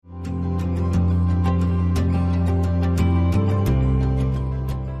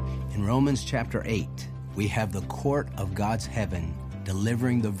Romans chapter 8, we have the court of God's heaven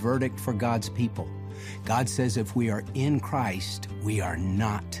delivering the verdict for God's people. God says if we are in Christ, we are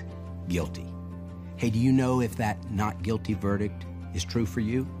not guilty. Hey, do you know if that not guilty verdict is true for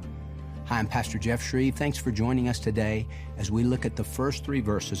you? Hi, I'm Pastor Jeff Shreve. Thanks for joining us today as we look at the first 3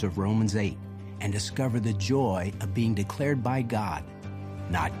 verses of Romans 8 and discover the joy of being declared by God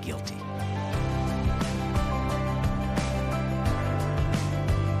not guilty.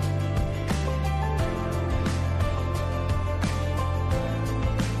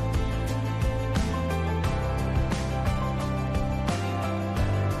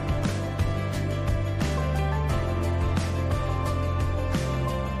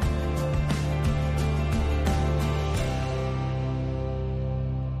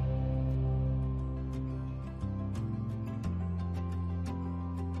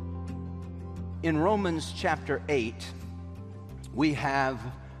 In Romans chapter 8, we have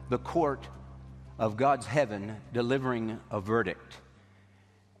the court of God's heaven delivering a verdict.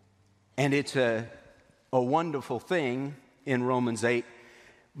 And it's a wonderful thing in Romans 8.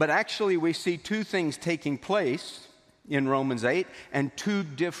 But actually we see 2 things taking place in Romans 8 and 2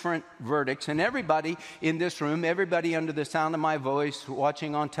 different verdicts. And everybody in this room, everybody under the sound of my voice,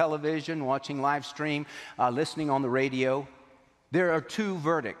 watching on television, watching live stream, listening on the radio, there are 2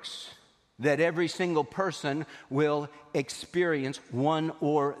 verdicts that every single person will experience, one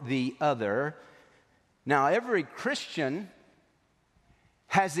or the other. Now, every Christian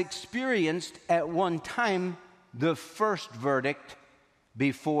has experienced at one time the first verdict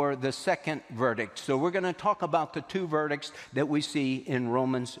before the second verdict. So we're going to talk about the 2 verdicts that we see in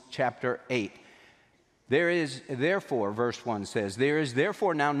Romans chapter 8. There is therefore, verse 1 says, there is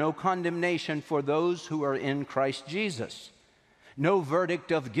therefore now no condemnation for those who are in Christ Jesus. No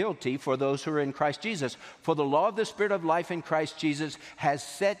verdict of guilty for those who are in Christ Jesus. For the law of the Spirit of life in Christ Jesus has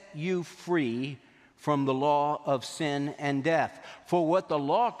set you free from the law of sin and death. For what the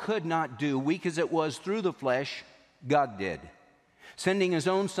law could not do, weak as it was through the flesh, God did. Sending his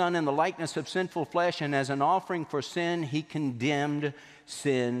own Son in the likeness of sinful flesh, and as an offering for sin, he condemned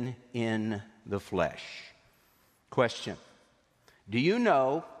sin in the flesh. Question: do you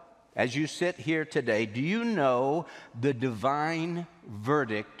know, as you sit here today, do you know the divine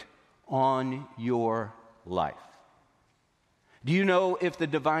verdict on your life? Do you know if the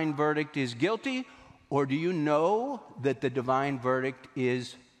divine verdict is guilty, or do you know that the divine verdict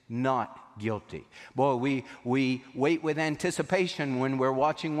is not guilty? Boy, we wait with anticipation when we're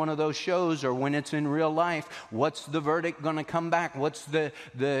watching one of those shows or when it's in real life. What's the verdict going to come back? What's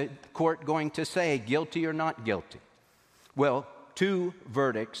the court going to say, guilty or not guilty? Well, 2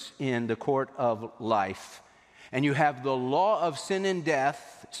 verdicts in the court of life. And you have the law of sin and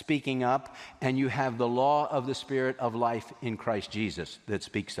death speaking up, and you have the law of the Spirit of life in Christ Jesus that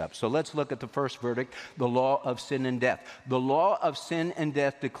speaks up. So let's look at the first verdict, the law of sin and death. The law of sin and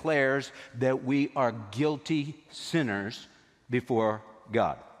death declares that we are guilty sinners before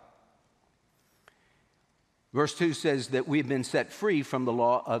God. Verse 2 says that we've been set free from the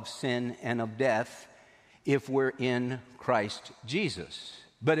law of sin and of death if we're in Christ Jesus.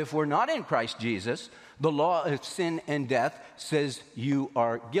 But if we're not in Christ Jesus, the law of sin and death says you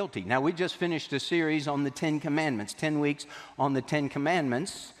are guilty. Now, we just finished a series on the 10 Commandments, 10 weeks on the 10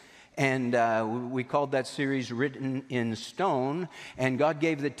 Commandments, and we called that series Written in Stone. And God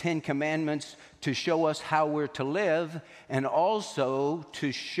gave the 10 Commandments to show us how we're to live and also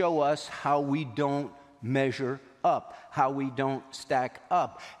to show us how we don't measure up, how we don't stack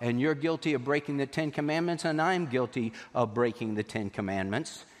up. And you're guilty of breaking the 10 Commandments, and I'm guilty of breaking the 10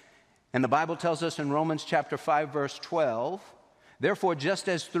 Commandments. And the Bible tells us in Romans chapter 5, verse 12, therefore, just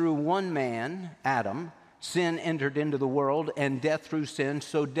as through one man, Adam, sin entered into the world, and death through sin,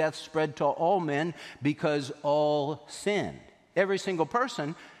 so death spread to all men because all sinned. Every single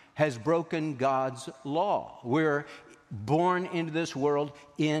person has broken God's law. We're born into this world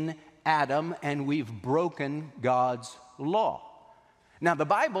in Adam, and we've broken God's law. Now, the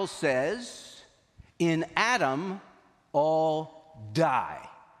Bible says, in Adam, all die.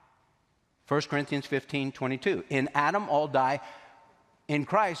 1 Corinthians 15:22. In Adam, all die. In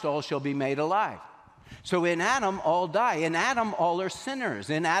Christ, all shall be made alive. So in Adam, all die. In Adam, all are sinners.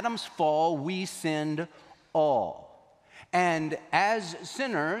 In Adam's fall, we sinned all. And as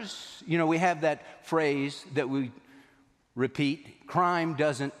sinners, we have that phrase that we repeat, crime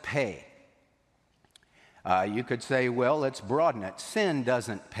doesn't pay. You could say, well, let's broaden it. Sin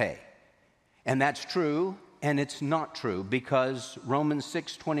doesn't pay. And that's true, and it's not true, because Romans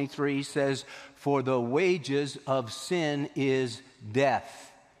 6:23 says, for the wages of sin is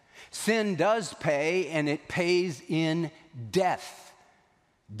death. Sin does pay, and it pays in death.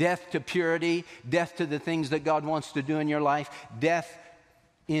 Death to purity, death to the things that God wants to do in your life, death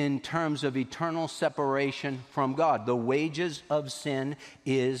in terms of eternal separation from God. The wages of sin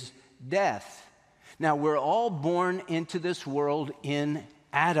is death. Now, we're all born into this world in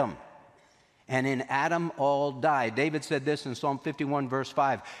Adam, and in Adam all die. David said this in Psalm 51, verse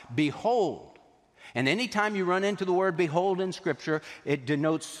 5, "Behold," and anytime you run into the word behold in Scripture, it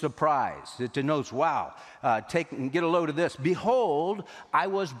denotes surprise. It denotes, wow, take and get a load of this. "Behold, I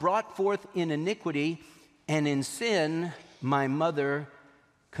was brought forth in iniquity, and in sin my mother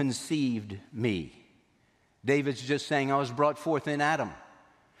conceived me." David's just saying, I was brought forth in Adam.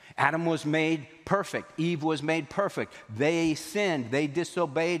 Adam was made perfect. Eve was made perfect. They sinned. They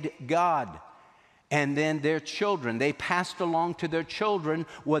disobeyed God. And then their children, they passed along to their children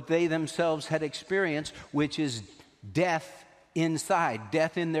what they themselves had experienced, which is death inside,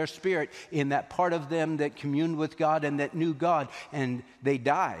 death in their spirit, in that part of them that communed with God and that knew God. And they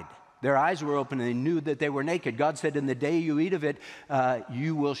died. Their eyes were open and they knew that they were naked. God said, in the day you eat of it,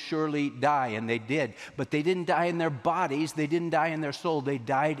 you will surely die. And they did. But they didn't die in their bodies. They didn't die in their soul. They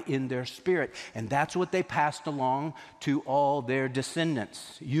died in their spirit. And that's what they passed along to all their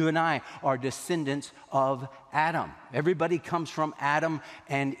descendants. You and I are descendants of Adam. Everybody comes from Adam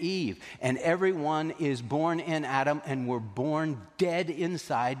and Eve. And everyone is born in Adam, and we're born dead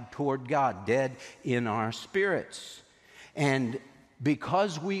inside toward God, dead in our spirits. And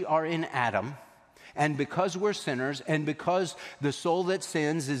because we are in Adam, and because we're sinners, and because the soul that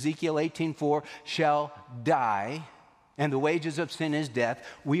sins, Ezekiel 18:4, shall die, and the wages of sin is death,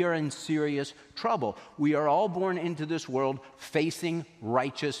 we are in serious trouble. We are all born into this world facing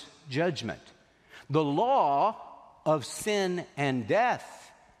righteous judgment. The law of sin and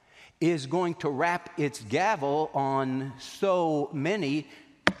death is going to rap its gavel on so many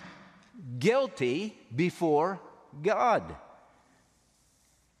guilty before God.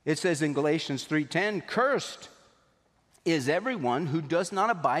 It says in Galatians 3:10, "Cursed is everyone who does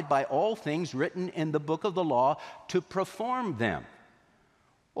not abide by all things written in the book of the law to perform them."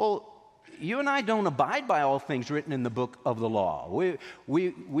 Well, you and I don't abide by all things written in the book of the law.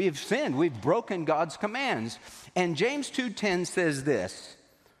 We've sinned. We've broken God's commands. And James 2:10 says this,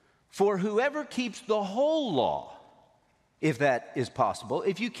 "For whoever keeps the whole law," if that is possible,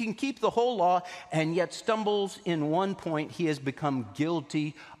 if you can keep the whole law and yet stumbles in one point, he has become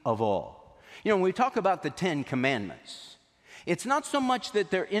guilty of all. You know, when we talk about the 10 commandments, it's not so much that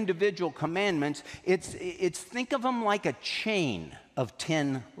they're individual commandments, it's think of them like a chain of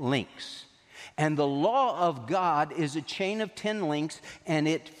 10 links. And the law of God is a chain of 10 links, and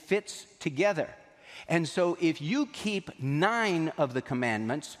it fits together. And so if you keep 9 of the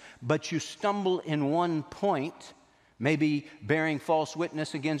commandments, but you stumble in one point, maybe bearing false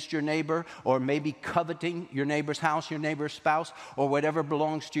witness against your neighbor, or maybe coveting your neighbor's house, your neighbor's spouse, or whatever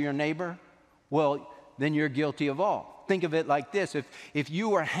belongs to your neighbor, well, then you're guilty of all. Think of it like this. If you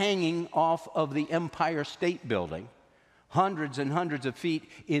were hanging off of the Empire State Building, hundreds and hundreds of feet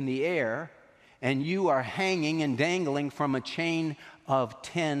in the air, and you are hanging and dangling from a chain of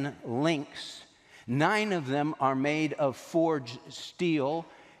 10 links, 9 of them are made of forged steel,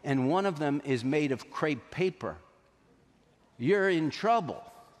 and one of them is made of crepe paper. You're in trouble.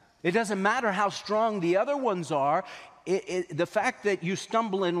 It doesn't matter how strong the other ones are. The fact that you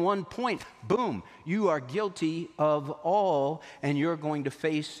stumble in one point, boom, you are guilty of all, and you're going to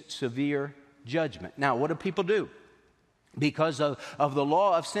face severe judgment. Now, what do people do? Because of the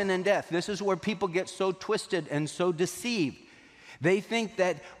law of sin and death, this is where people get so twisted and so deceived. They think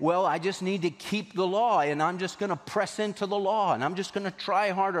that, well, I just need to keep the law, and I'm just going to press into the law, and I'm just going to try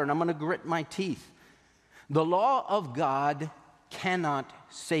harder, and I'm going to grit my teeth. The law of God cannot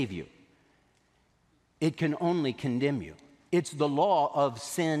save you. It can only condemn you. It's the law of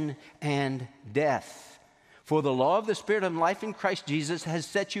sin and death. For the law of the Spirit of life in Christ Jesus has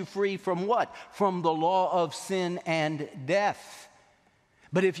set you free from what? From the law of sin and death.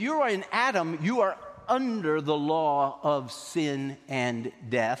 But if you are in Adam, you are under the law of sin and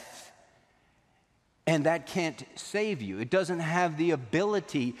death. And that can't save you. It doesn't have the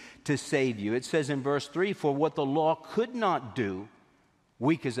ability to save you. It says in verse 3, "For what the law could not do,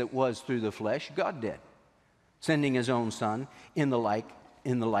 weak as it was through the flesh, God did, sending his own Son in the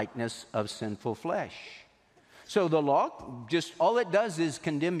likeness of sinful flesh." So the law, just all it does is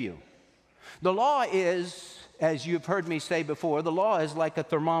condemn you. The law is, as you've heard me say before, the law is like a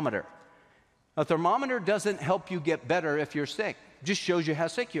thermometer. A thermometer doesn't help you get better if you're sick. It just shows you how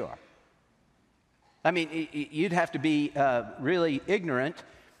sick you are. I mean, you'd have to be really ignorant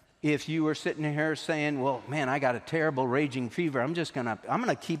if you were sitting here saying, well, man, I got a terrible raging fever. I'm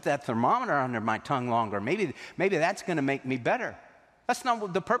gonna keep that thermometer under my tongue longer. Maybe that's going to make me better. That's not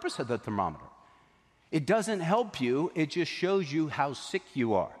what the purpose of the thermometer. It doesn't help you. It just shows you how sick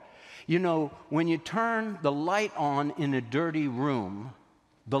you are. You know, when you turn the light on in a dirty room,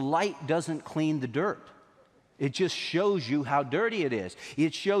 the light doesn't clean the dirt. It just shows you how dirty it is.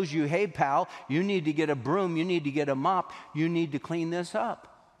 It shows you, hey, pal, you need to get a broom, you need to get a mop, you need to clean this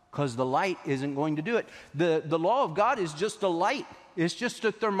up, because the light isn't going to do it. The law of God is just a light. It's just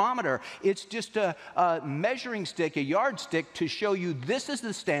a thermometer. It's just a measuring stick, a yardstick to show you this is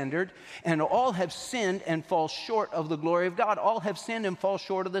the standard, and all have sinned and fall short of the glory of God. All have sinned and fall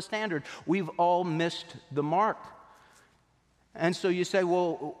short of the standard. We've all missed the mark. And so you say,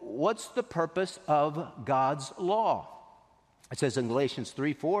 well, what's the purpose of God's law? It says in Galatians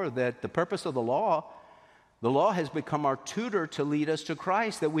 3:4 that the purpose of the law has become our tutor to lead us to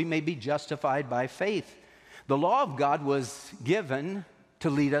Christ, that we may be justified by faith. The law of God was given to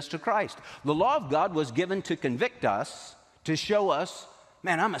lead us to Christ. The law of God was given to convict us, to show us,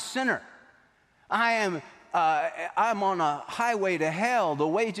 man, I'm a sinner. I'm on a highway to hell. The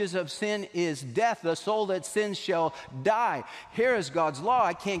wages of sin is death. The soul that sins shall die. Here is God's law.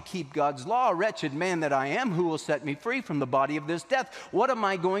 I can't keep God's law. Wretched man that I am, who will set me free from the body of this death? What am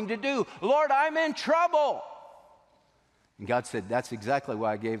I going to do? Lord, I'm in trouble. And God said, that's exactly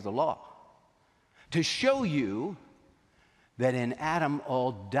why I gave the law. To show you that in Adam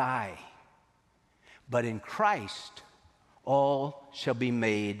all die, but in Christ all shall be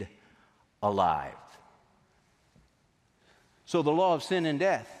made alive. So the law of sin and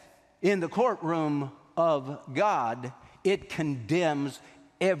death, in the courtroom of God, it condemns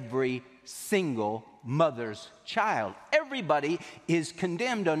every single mother's child. Everybody is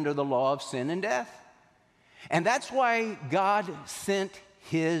condemned under the law of sin and death. And that's why God sent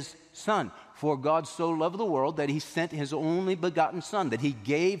his Son. For God so loved the world that he sent his only begotten Son, that he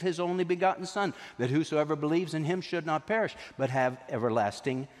gave his only begotten Son, that whosoever believes in him should not perish, but have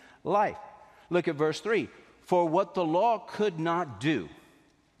everlasting life. Look at verse 3. For what the law could not do,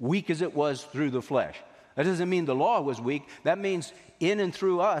 weak as it was through the flesh. That doesn't mean the law was weak. That means in and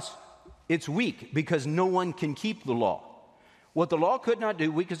through us, it's weak because no one can keep the law. What the law could not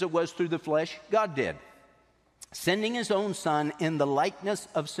do, weak as it was through the flesh, God did. Sending his own Son in the likeness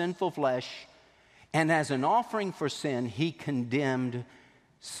of sinful flesh, and as an offering for sin, he condemned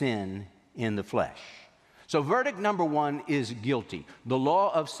sin in the flesh. So verdict number one is guilty. The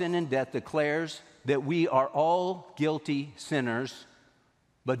law of sin and death declares that we are all guilty sinners.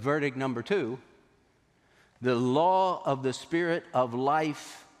 But verdict number two, the law of the Spirit of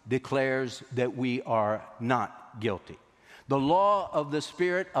life declares that we are not guilty. The law of the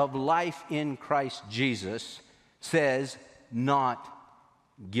Spirit of life in Christ Jesus says not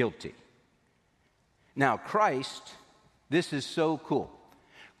guilty. Now, Christ, this is so cool.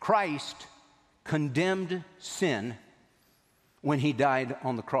 Christ condemned sin when he died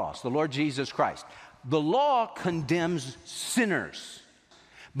on the cross, the Lord Jesus Christ. The law condemns sinners,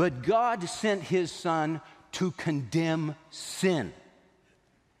 but God sent his Son to condemn sin.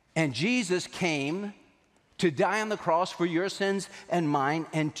 And Jesus came to die on the cross for your sins and mine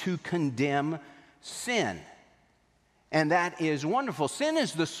and to condemn sin. And that is wonderful. Sin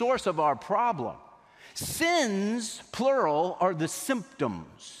is the source of our problem. Sins, plural, are the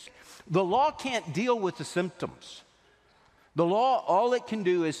symptoms. The law can't deal with the symptoms. The law, all it can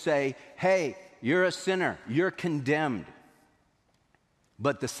do is say, hey, you're a sinner, you're condemned.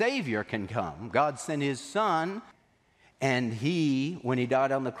 But the Savior can come. God sent his Son, and he, when he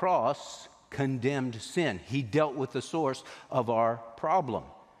died on the cross, condemned sin. He dealt with the source of our problem.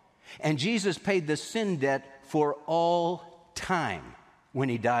 And Jesus paid the sin debt for all time when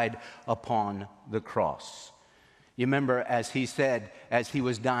he died upon the cross. You remember, as he said, as he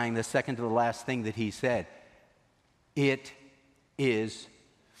was dying, the second to the last thing that he said, it is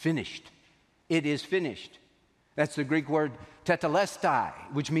finished. It is finished. That's the Greek word tetelestai,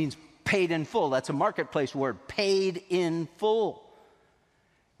 which means paid in full. That's a marketplace word, paid in full.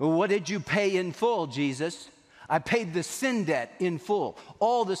 Well, what did you pay in full, Jesus? I paid the sin debt in full.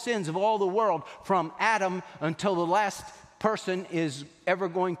 All the sins of all the world from Adam until the last person is ever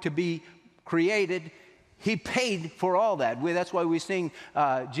going to be created. He paid for all that. That's why we sing,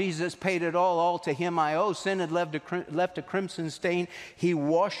 Jesus paid it all to him I owe. Sin had left a crimson stain. He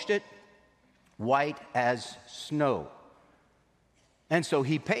washed it white as snow. And so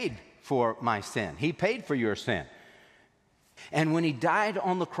he paid for my sin. He paid for your sin. And when he died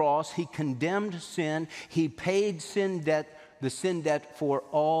on the cross, he condemned sin. He paid sin debt, the sin debt for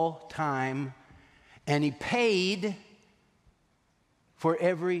all time. And he paid for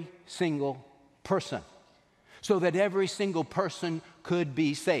every single person, so that every single person could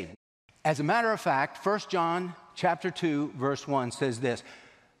be saved. As a matter of fact, 1 John chapter 2, verse 1 says this,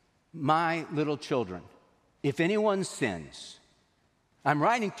 "My little children, if anyone sins, I'm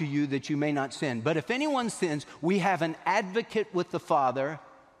writing to you that you may not sin. But if anyone sins, we have an advocate with the Father,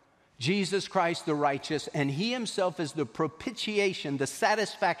 Jesus Christ the righteous, and he himself is the propitiation, the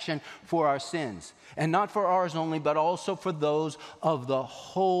satisfaction for our sins. And not for ours only, but also for those of the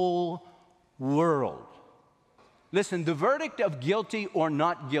whole world." Listen, the verdict of guilty or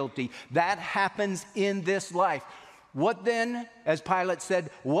not guilty, that happens in this life. What then, as Pilate said,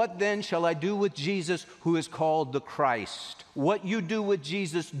 what then shall I do with Jesus who is called the Christ? What you do with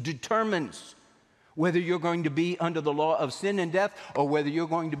Jesus determines whether you're going to be under the law of sin and death or whether you're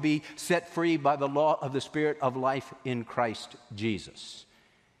going to be set free by the law of the Spirit of life in Christ Jesus.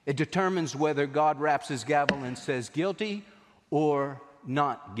 It determines whether God raps his gavel and says guilty or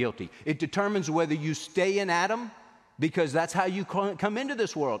not guilty. It determines whether you stay in Adam, because that's how you come into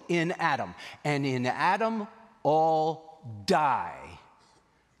this world, in Adam. And in Adam, all die,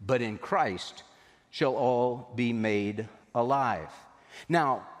 but in Christ shall all be made alive.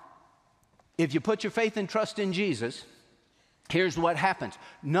 Now, if you put your faith and trust in Jesus, here's what happens.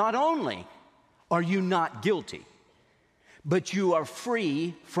 Not only are you not guilty, but you are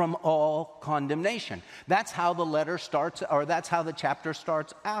free from all condemnation. That's how the letter starts, or that's how the chapter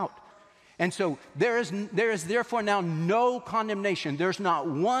starts out. And so there is therefore now no condemnation. There's not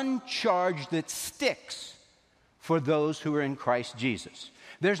one charge that sticks for those who are in Christ Jesus.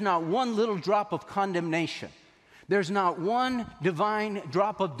 There's not one little drop of condemnation. There's not one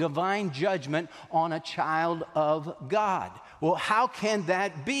drop of divine judgment on a child of God. Well, how can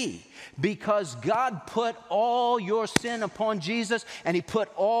that be? Because God put all your sin upon Jesus, and he put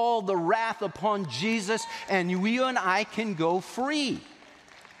all the wrath upon Jesus, and you and I can go free.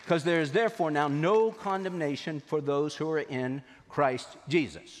 Because there is therefore now no condemnation for those who are in Christ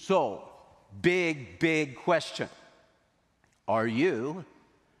Jesus. So, big question. Are you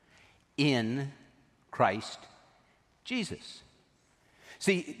in Christ Jesus?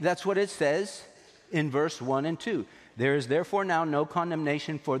 See, that's what it says in verse 1 and 2. There is therefore now no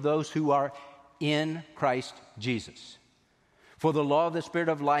condemnation for those who are in Christ Jesus. For the law of the Spirit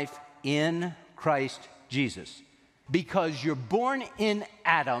of life in Christ Jesus. Because you're born in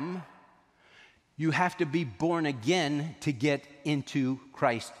Adam, you have to be born again to get into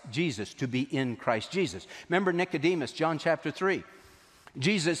Christ Jesus, to be in Christ Jesus. Remember Nicodemus, John chapter 3.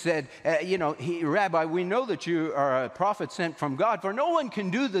 Jesus said, Rabbi, we know that you are a prophet sent from God, for no one can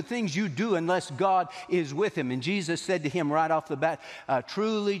do the things you do unless God is with him. And Jesus said to him right off the bat,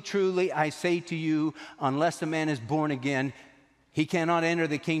 truly, truly, I say to you, unless a man is born again, he cannot enter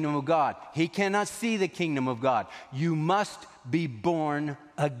the kingdom of God. He cannot see the kingdom of God. You must be born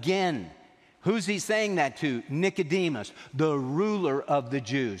again. Who's he saying that to? Nicodemus, the ruler of the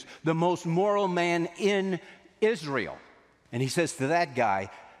Jews, the most moral man in Israel. And he says to that guy,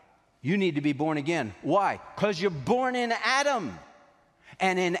 you need to be born again. Why? Because you're born in Adam.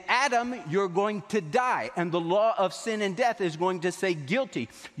 And in Adam, you're going to die. And the law of sin and death is going to say guilty.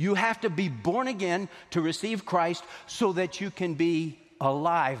 You have to be born again to receive Christ so that you can be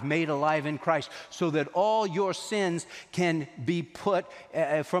alive, made alive in Christ, so that all your sins can be put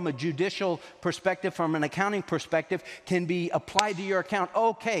from a judicial perspective, from an accounting perspective, can be applied to your account.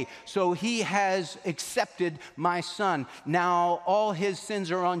 Okay, so he has accepted my son. Now all his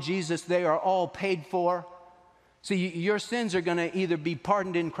sins are on Jesus. They are all paid for. See, your sins are going to either be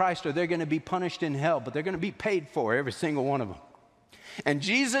pardoned in Christ or they're going to be punished in hell, but they're going to be paid for, every single one of them. And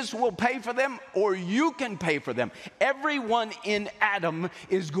Jesus will pay for them, or you can pay for them. Everyone in Adam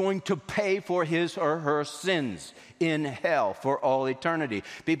is going to pay for his or her sins in hell for all eternity.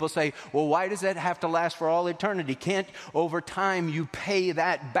 People say, well, why does that have to last for all eternity? Can't over time you pay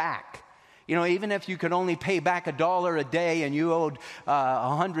that back? You know, even if you could only pay back $1 a day and you owed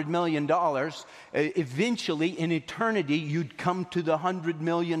 $100 million, eventually in eternity you'd come to the $100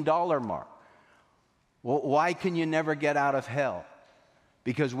 million mark. Well, why can you never get out of hell?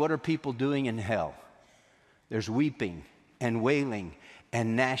 Because what are people doing in hell? There's weeping and wailing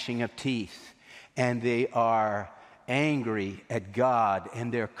and gnashing of teeth. And they are angry at God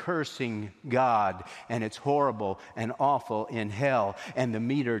and they're cursing God. And it's horrible and awful in hell. And the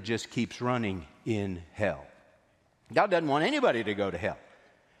meter just keeps running in hell. God doesn't want anybody to go to hell.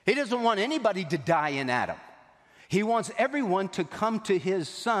 He doesn't want anybody to die in Adam. He wants everyone to come to his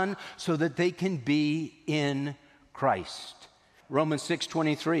Son so that they can be in Christ. Romans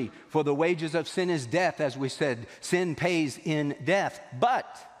 6:23, for the wages of sin is death, as we said. Sin pays in death. But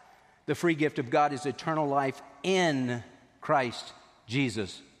the free gift of God is eternal life in Christ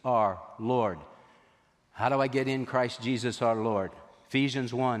Jesus our Lord. How do I get in Christ Jesus our Lord?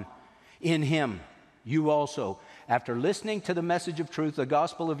 Ephesians 1. In him, you also, after listening to the message of truth, the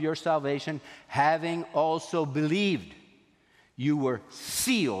gospel of your salvation, having also believed, you were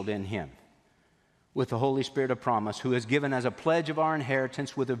sealed in him with the Holy Spirit of promise, who is given as a pledge of our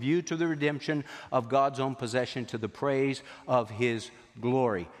inheritance with a view to the redemption of God's own possession, to the praise of his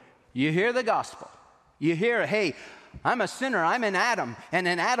glory. You hear the gospel. You hear, hey, I'm a sinner. I'm in Adam, and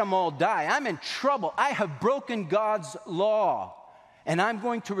in Adam I'll die. I'm in trouble. I have broken God's law, and I'm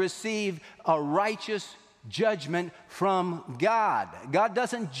going to receive a righteous judgment from God. God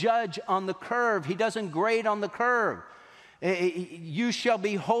doesn't judge on the curve. He doesn't grade on the curve. You shall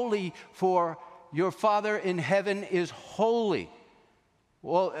be holy, for your Father in heaven is holy.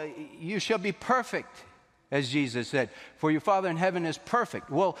 Well, you shall be perfect, as Jesus said, for your Father in heaven is perfect.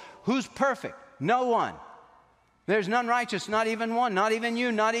 Well, who's perfect? No one. There's none righteous, not even one, not even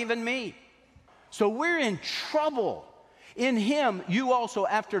you, not even me. So we're in trouble. In him, you also,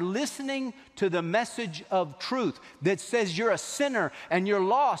 after listening to the message of truth that says you're a sinner and you're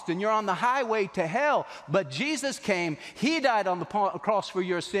lost and you're on the highway to hell, but Jesus came, he died on the cross for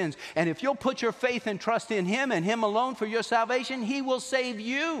your sins, and if you'll put your faith and trust in him and him alone for your salvation, he will save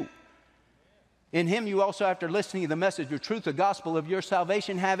you. In him, you also, after listening to the message of truth, the gospel of your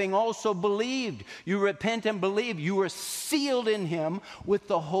salvation, having also believed, you repent and believe, you are sealed in him with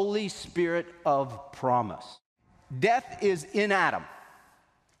the Holy Spirit of promise. Death is in Adam.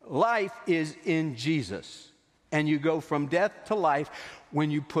 Life is in Jesus. And you go from death to life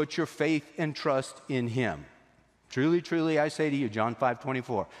when you put your faith and trust in him. Truly, truly, I say to you, John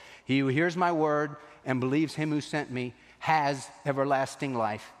 5:24, he who hears my word and believes him who sent me has everlasting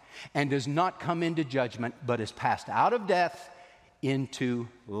life and does not come into judgment, but is passed out of death into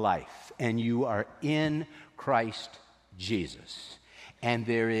life. And you are in Christ Jesus. And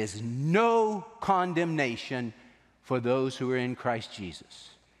there is no condemnation for those who are in Christ Jesus.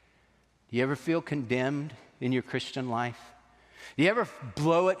 Do you ever feel condemned in your Christian life? Do you ever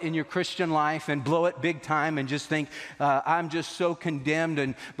blow it in your Christian life and blow it big time and just think, I'm just so condemned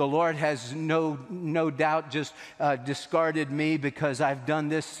and the Lord has no doubt just discarded me because I've done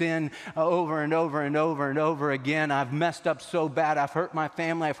this sin over and over and over and over again. I've messed up so bad. I've hurt my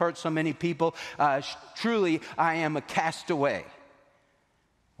family. I've hurt so many people. Truly, I am a castaway.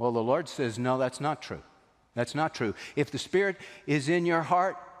 Well, the Lord says, no, that's not true. That's not true. If the Spirit is in your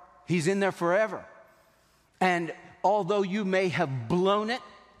heart, he's in there forever. And although you may have blown it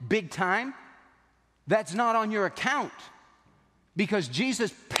big time, that's not on your account. Because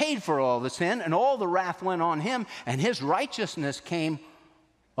Jesus paid for all the sin and all the wrath went on him and his righteousness came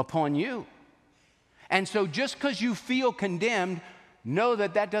upon you. And so just because you feel condemned, know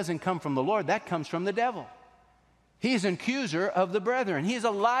that that doesn't come from the Lord. That comes from the devil. He's an accuser of the brethren. He's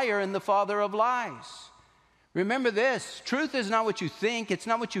a liar and the father of lies. Remember this, truth is not what you think, it's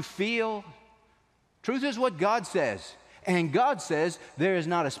not what you feel. Truth is what God says. And God says there is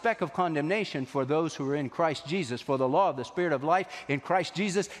not a speck of condemnation for those who are in Christ Jesus. For the law of the Spirit of life in Christ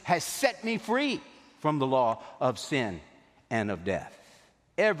Jesus has set me free from the law of sin and of death.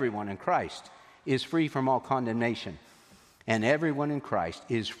 Everyone in Christ is free from all condemnation. And everyone in Christ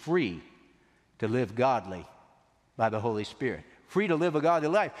is free to live godly by the Holy Spirit. Free to live a godly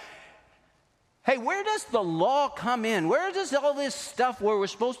life. Hey, where does the law come in? Where does all this stuff where we're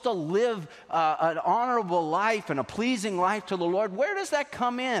supposed to live an honorable life and a pleasing life to the Lord, where does that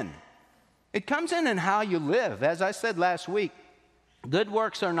come in? It comes in how you live. As I said last week, good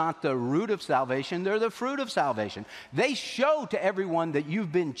works are not the root of salvation, they're the fruit of salvation. They show to everyone that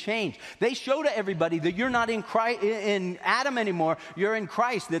you've been changed. They show to everybody that you're not in Christ, in Adam anymore, you're in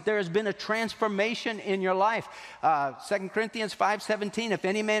Christ, that there has been a transformation in your life. 2 Corinthians 5:17, if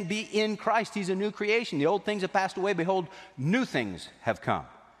any man be in Christ, he's a new creation. The old things have passed away, behold, new things have come.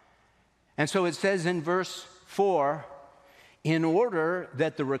 And so it says in verse 4, in order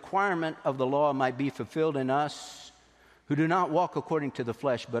that the requirement of the law might be fulfilled in us, who do not walk according to the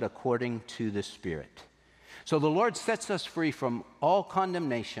flesh, but according to the Spirit. So the Lord sets us free from all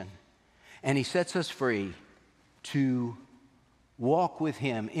condemnation, and he sets us free to walk with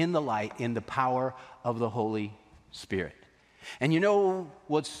him in the light, in the power of the Holy Spirit. And you know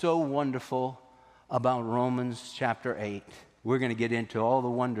what's so wonderful about Romans chapter 8? We're going to get into all the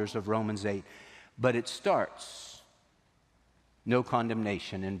wonders of Romans 8, but it starts, no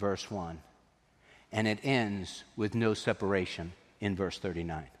condemnation in verse 1. And it ends with no separation in verse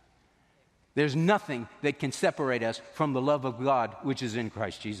 39. There's nothing that can separate us from the love of God, which is in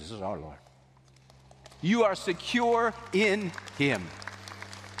Christ Jesus our Lord. You are secure in him.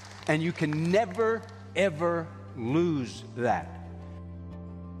 And you can never, ever lose that.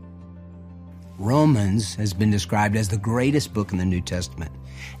 Romans has been described as the greatest book in the New Testament.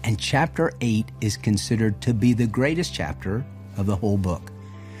 And chapter 8 is considered to be the greatest chapter of the whole book.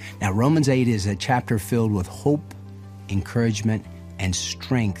 Now, Romans 8 is a chapter filled with hope, encouragement, and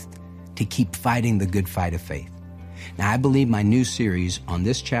strength to keep fighting the good fight of faith. Now, I believe my new series on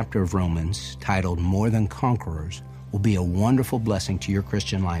this chapter of Romans, titled More Than Conquerors, will be a wonderful blessing to your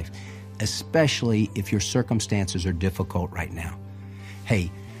Christian life, especially if your circumstances are difficult right now.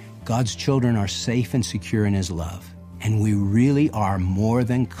 Hey, God's children are safe and secure in His love, and we really are more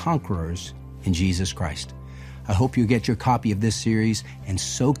than conquerors in Jesus Christ. I hope you get your copy of this series and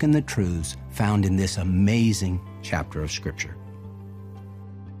soak in the truths found in this amazing chapter of Scripture.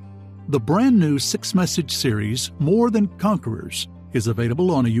 The brand new 6-message series, More Than Conquerors, is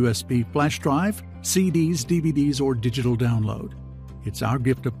available on a USB flash drive, CDs, DVDs, or digital download. It's our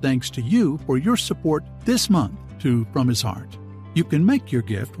gift of thanks to you for your support this month to From His Heart. You can make your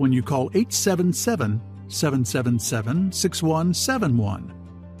gift when you call 877-777-6171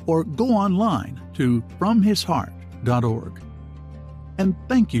 or go online to FromHisHeart.org. And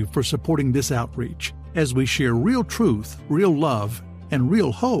thank you for supporting this outreach as we share real truth, real love, and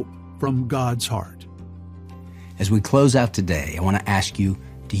real hope from God's heart. As we close out today, I want to ask you,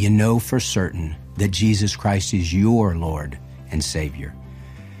 do you know for certain that Jesus Christ is your Lord and Savior?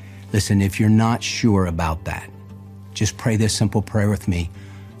 Listen, if you're not sure about that, just pray this simple prayer with me.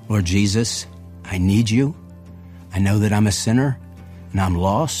 Lord Jesus, I need you. I know that I'm a sinner and I'm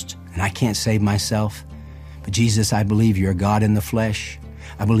lost and I can't save myself. But Jesus, I believe you're God in the flesh.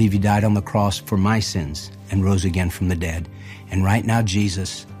 I believe you died on the cross for my sins and rose again from the dead. And right now,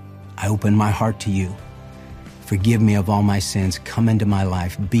 Jesus, I open my heart to you. Forgive me of all my sins. Come into my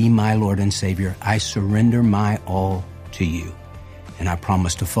life. Be my Lord and Savior. I surrender my all to you. And I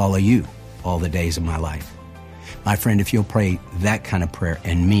promise to follow you all the days of my life. My friend, if you'll pray that kind of prayer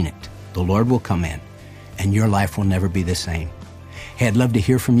and mean it, the Lord will come in and your life will never be the same. Hey, I'd love to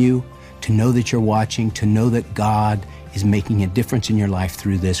hear from you, to know that you're watching, to know that God is making a difference in your life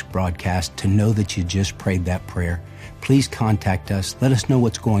through this broadcast, to know that you just prayed that prayer. Please contact us. Let us know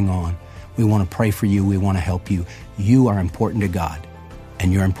what's going on. We want to pray for you. We want to help you. You are important to God,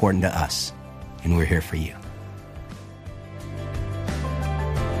 and you're important to us, and we're here for you.